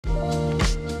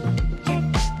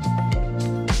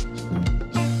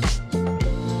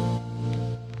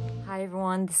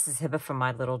everyone, this is Hiba from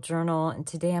My Little Journal, and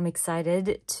today I'm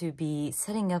excited to be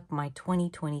setting up my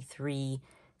 2023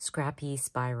 Scrappy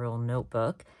Spiral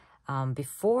Notebook.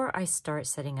 Before I start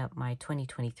setting up my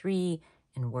 2023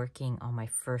 and working on my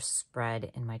first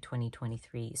spread in my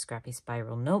 2023 Scrappy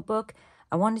Spiral Notebook,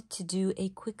 I wanted to do a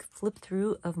quick flip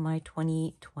through of my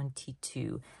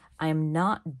 2022. I am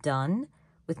not done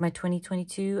with my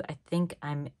 2022. I think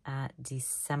I'm at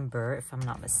December, if I'm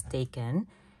not mistaken.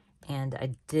 And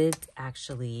I did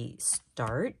actually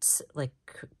start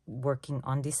working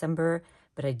on December,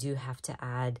 but I do have to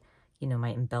add,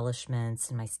 my embellishments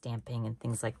and my stamping and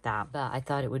things like that. But I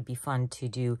thought it would be fun to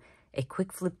do a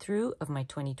quick flip through of my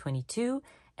 2022,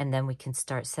 and then we can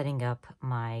start setting up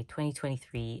my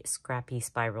 2023 Scrappy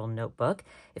Spiral Notebook.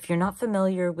 If you're not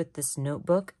familiar with this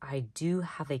notebook, I do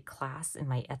have a class in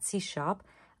my Etsy shop.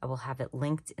 I will have it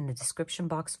linked in the description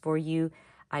box for you.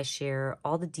 I share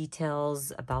all the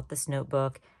details about this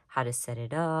notebook, how to set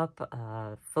it up,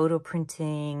 photo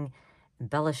printing,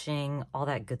 embellishing, all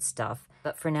that good stuff.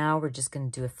 But for now, we're just going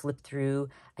to do a flip through.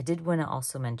 I did want to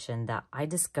also mention that I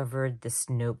discovered this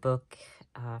notebook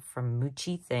from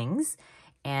Muchi Things,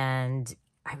 and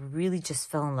I really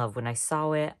just fell in love. When I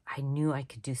saw it, I knew I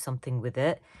could do something with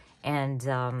it. And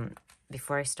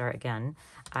before I start again,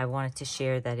 I wanted to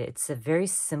share that it's a very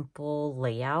simple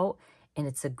layout. And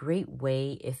it's a great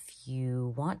way if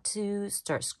you want to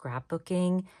start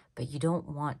scrapbooking, but you don't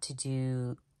want to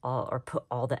do put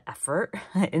all the effort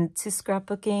into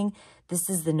scrapbooking. This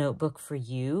is the notebook for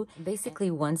you. Basically,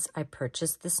 once I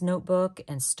purchased this notebook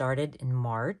and started in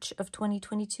March of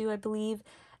 2022, I believe,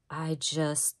 I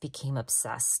just became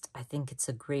obsessed. I think it's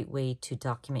a great way to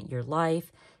document your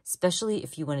life, especially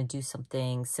if you want to do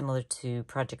something similar to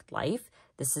Project Life.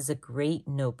 This is a great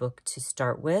notebook to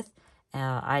start with.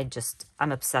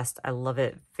 I'm obsessed. I love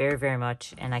it very, very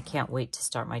much, and I can't wait to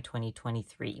start my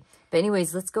 2023. But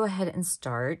anyways, let's go ahead and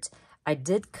start. I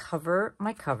did cover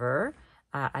my cover.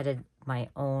 I did my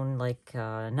own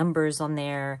numbers on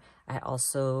there. I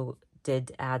also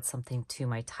did add something to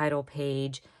my title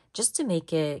page just to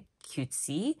make it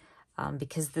cutesy.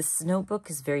 Because this notebook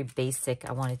is very basic,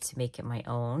 I wanted to make it my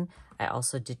own. I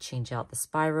also did change out the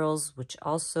spirals, which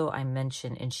also I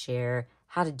mention and share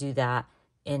how to do that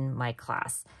in my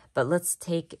class. But let's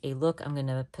take a look. I'm going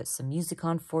to put some music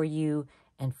on for you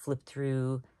and flip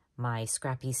through my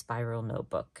Scrappy Spiral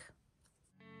Notebook.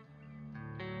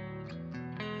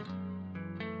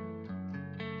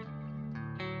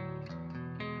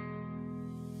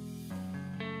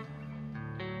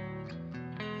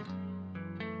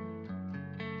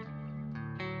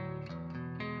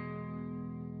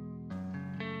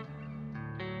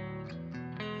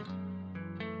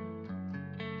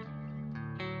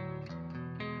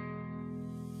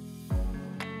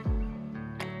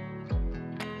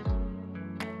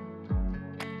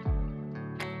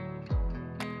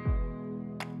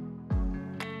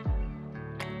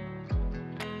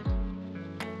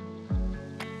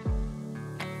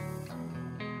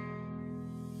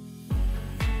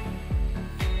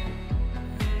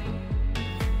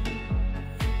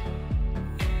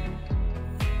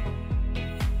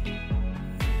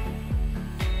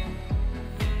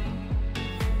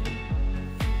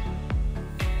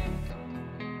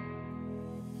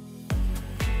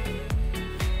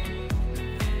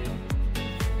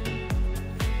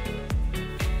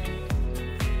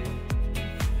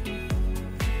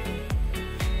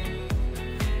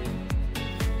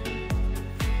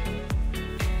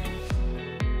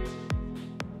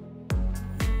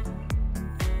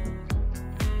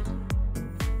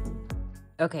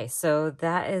 Okay, so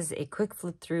that is a quick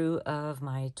flip through of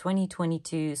my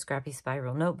 2022 Scrappy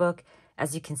Spiral Notebook.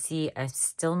 As you can see, I'm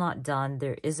still not done.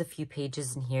 There is a few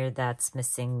pages in here that's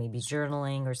missing, maybe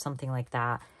journaling or something like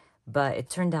that, but it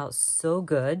turned out so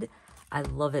good. I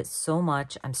love it so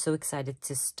much. I'm so excited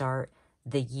to start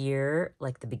the year,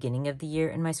 the beginning of the year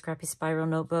in my Scrappy Spiral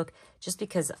Notebook, just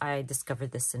because I discovered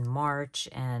this in March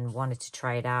and wanted to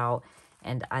try it out.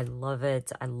 And I love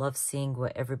it. I love seeing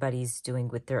what everybody's doing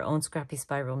with their own Scrappy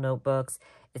Spiral notebooks.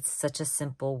 It's such a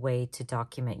simple way to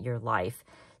document your life.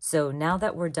 So now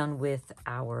that we're done with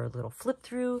our little flip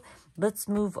through, let's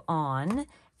move on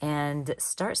and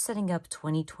start setting up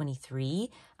 2023.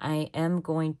 I am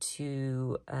going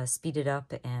to speed it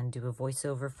up and do a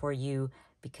voiceover for you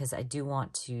because I do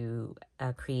want to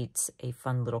create a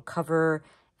fun little cover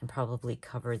and probably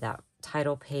cover that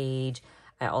title page.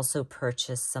 I also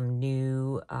purchased some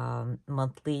new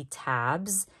monthly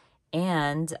tabs,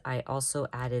 and I also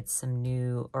added some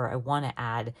new, or I want to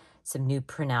add some new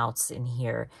printouts in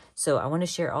here. So I want to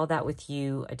share all that with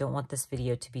you. I don't want this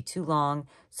video to be too long,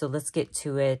 so let's get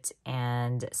to it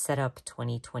and set up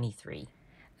 2023.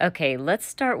 Okay, let's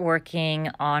start working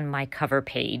on my cover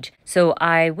page. So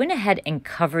I went ahead and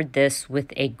covered this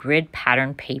with a grid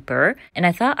pattern paper, and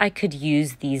I thought I could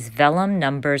use these vellum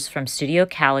numbers from Studio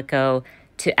Calico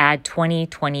to add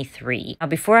 2023. Now,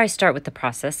 before I start with the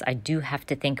process, I do have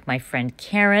to thank my friend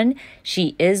Karen.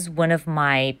 She is one of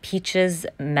my Peaches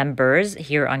members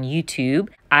here on YouTube.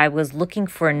 I was looking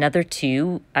for another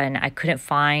two, and I couldn't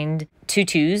find two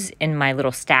twos in my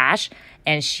little stash,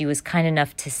 and she was kind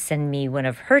enough to send me one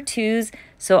of her twos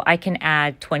so I can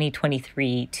add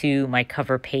 2023 to my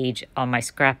cover page on my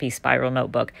Scrappy spiral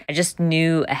notebook. I just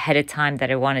knew ahead of time that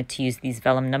I wanted to use these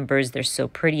vellum numbers. They're so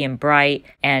pretty and bright,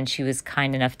 and she was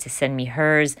kind enough to send me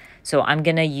hers. So I'm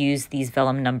gonna use these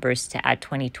vellum numbers to add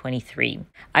 2023.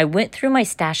 I went through my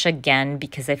stash again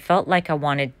because I felt like I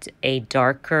wanted a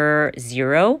darker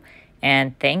 0,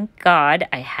 and thank God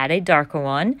I had a darker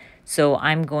one. So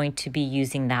I'm going to be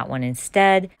using that one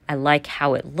instead. I like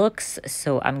how it looks,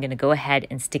 so I'm gonna go ahead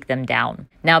and stick them down.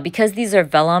 Now, because these are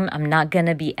vellum, I'm not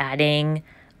gonna be adding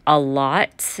a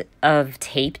lot of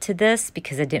tape to this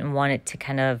because I didn't want it to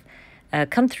kind of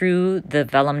come through the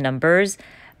vellum numbers.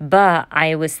 But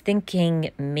I was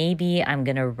thinking maybe I'm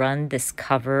gonna run this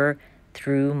cover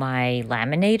through my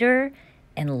laminator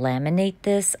and laminate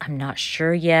this. I'm not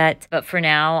sure yet, but for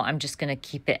now I'm just gonna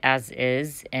keep it as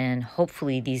is, and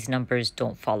hopefully these numbers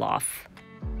don't fall off.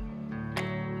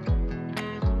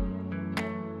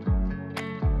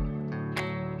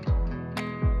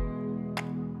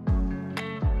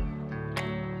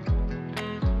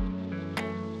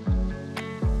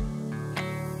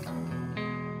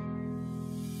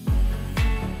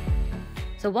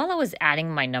 So while I was adding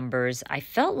my numbers, I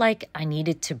felt like I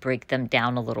needed to break them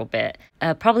down a little bit,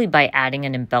 probably by adding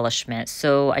an embellishment.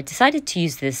 So I decided to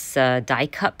use this die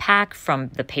cut pack from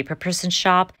the Paper Person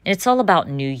shop, and it's all about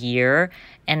New Year.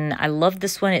 And I love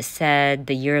this one. It said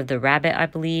the Year of the Rabbit, I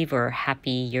believe, or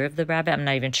Happy Year of the Rabbit. I'm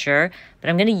not even sure, but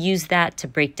I'm going to use that to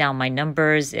break down my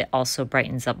numbers. It also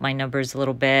brightens up my numbers a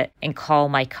little bit and call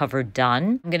my cover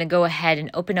done. I'm going to go ahead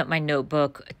and open up my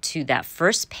notebook to that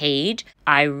first page.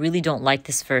 I really don't like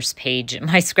this first page in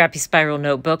my Scrappy Spiral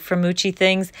notebook from Moochie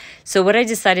Things. So what I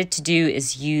decided to do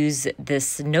is use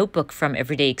this notebook from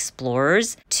Everyday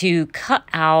Explorers to cut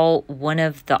out one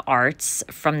of the arts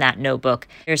from that notebook.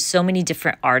 There's so many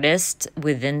different artists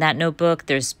within that notebook.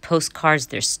 There's postcards,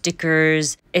 there's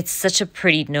stickers. It's such a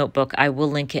pretty notebook. I will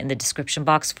link it in the description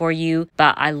box for you,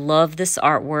 but I love this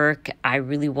artwork. I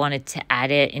really wanted to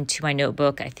add it into my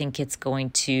notebook. I think it's going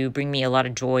to bring me a lot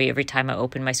of joy every time I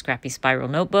open my Scrappy Spiral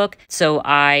notebook. So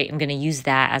I am going to use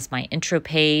that as my intro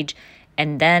page.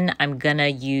 And then I'm going to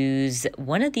use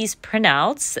one of these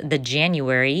printouts, the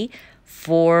January,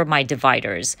 for my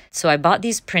dividers. So I bought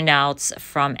these printouts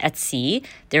from Etsy.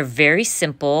 They're very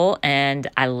simple and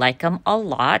I like them a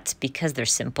lot because they're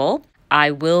simple.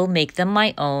 I will make them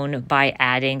my own by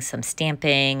adding some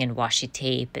stamping and washi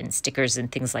tape and stickers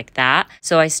and things like that.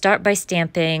 So I start by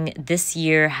stamping. This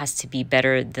year has to be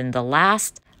better than the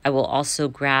last. I will also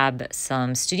grab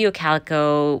some Studio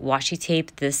Calico washi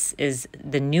tape. This is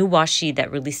the new washi that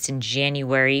released in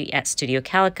January at Studio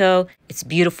Calico. It's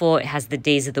beautiful. It has the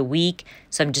days of the week.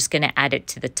 So I'm just going to add it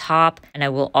to the top. And I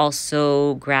will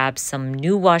also grab some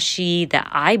new washi that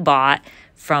I bought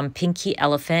from Pinky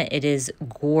Elephant. It is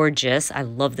gorgeous. I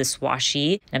love this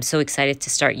washi, and I'm so excited to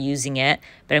start using it.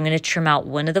 But I'm going to trim out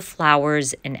one of the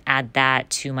flowers and add that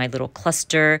to my little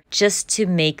cluster just to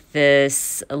make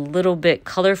this a little bit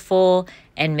colorful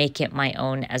and make it my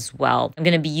own as well. I'm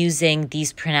going to be using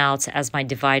these printouts as my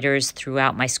dividers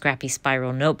throughout my Scrappy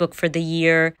Spiral notebook for the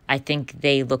year. I think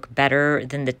they look better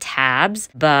than the tabs,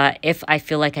 but if I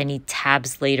feel like I need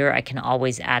tabs later, I can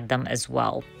always add them as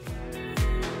well.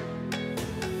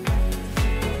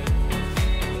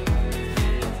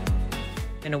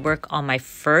 Going to work on my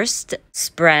first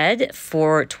spread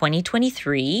for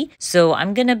 2023. So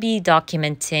I'm going to be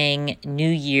documenting New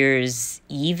Year's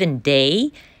Eve and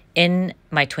day in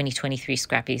my 2023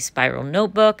 Scrappy Spiral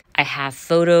notebook. I have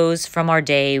photos from our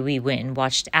day. We went and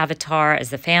watched Avatar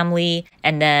as a family,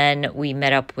 and then we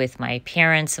met up with my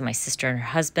parents and my sister and her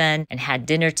husband and had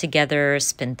dinner together,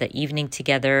 spent the evening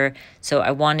together. So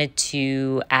I wanted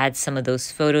to add some of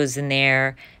those photos in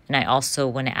there. And I also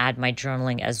want to add my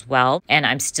journaling as well. And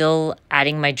I'm still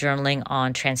adding my journaling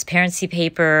on transparency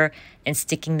paper and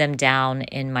sticking them down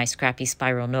in my Scrappy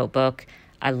Spiral notebook.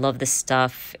 I love this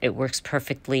stuff. It works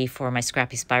perfectly for my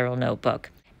Scrappy Spiral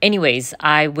notebook. Anyways,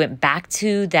 I went back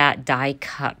to that die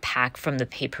cut pack from the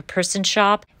Paper Person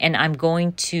shop, and I'm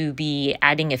going to be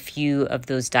adding a few of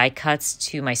those die cuts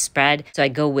to my spread. So I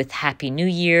go with Happy New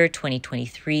Year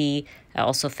 2023. I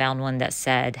also found one that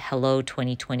said Hello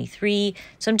 2023.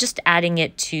 So I'm just adding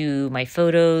it to my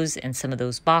photos and some of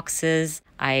those boxes.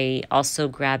 I also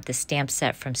grabbed the stamp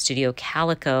set from Studio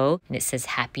Calico, and it says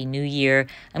Happy New Year.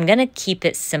 I'm gonna keep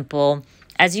it simple.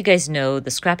 As you guys know, the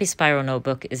Scrappy Spiral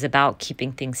Notebook is about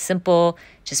keeping things simple,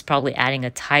 just probably adding a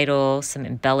title, some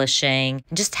embellishing,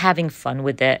 and just having fun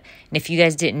with it. And if you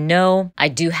guys didn't know, I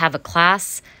do have a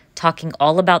class talking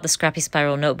all about the Scrappy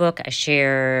Spiral Notebook. I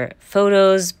share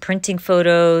photos, printing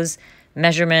photos,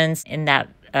 measurements in that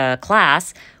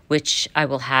class, which I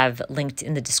will have linked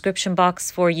in the description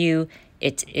box for you.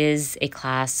 It is a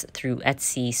class through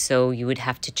Etsy, so you would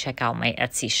have to check out my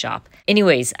Etsy shop.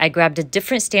 Anyways, I grabbed a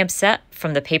different stamp set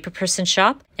from the Paper Person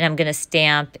shop, and I'm gonna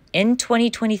stamp in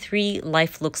 2023,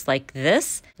 life looks like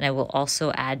this. And I will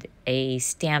also add a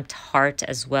stamped heart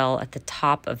as well at the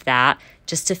top of that,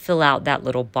 just to fill out that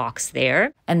little box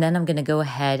there. And then I'm gonna go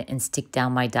ahead and stick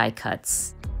down my die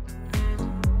cuts.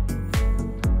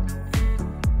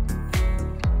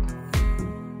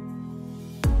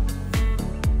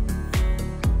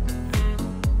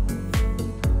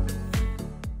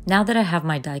 Now that I have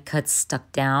my die cuts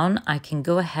stuck down, I can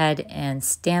go ahead and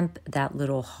stamp that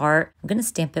little heart. I'm gonna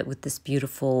stamp it with this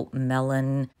beautiful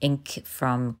melon ink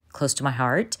from Close to My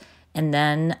Heart. And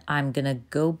then I'm gonna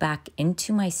go back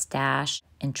into my stash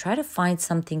and try to find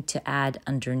something to add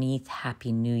underneath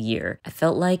Happy New Year. I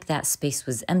felt like that space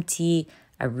was empty.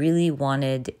 I really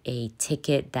wanted a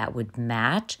ticket that would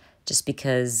match, just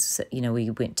because, you know,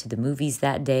 we went to the movies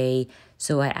that day.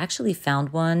 So I actually found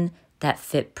one that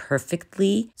fit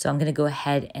perfectly. So I'm gonna go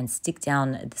ahead and stick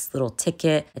down this little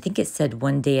ticket. I think it said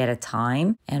 1 day at a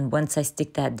time. And once I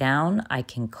stick that down, I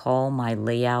can call my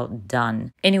layout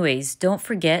done. Anyways, don't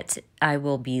forget, I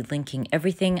will be linking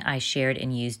everything I shared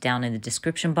and used down in the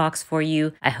description box for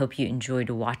you. I hope you enjoyed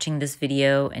watching this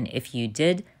video. And if you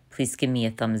did, please give me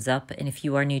a thumbs up. And if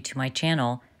you are new to my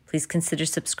channel, please consider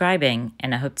subscribing.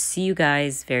 And I hope to see you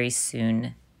guys very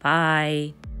soon.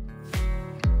 Bye.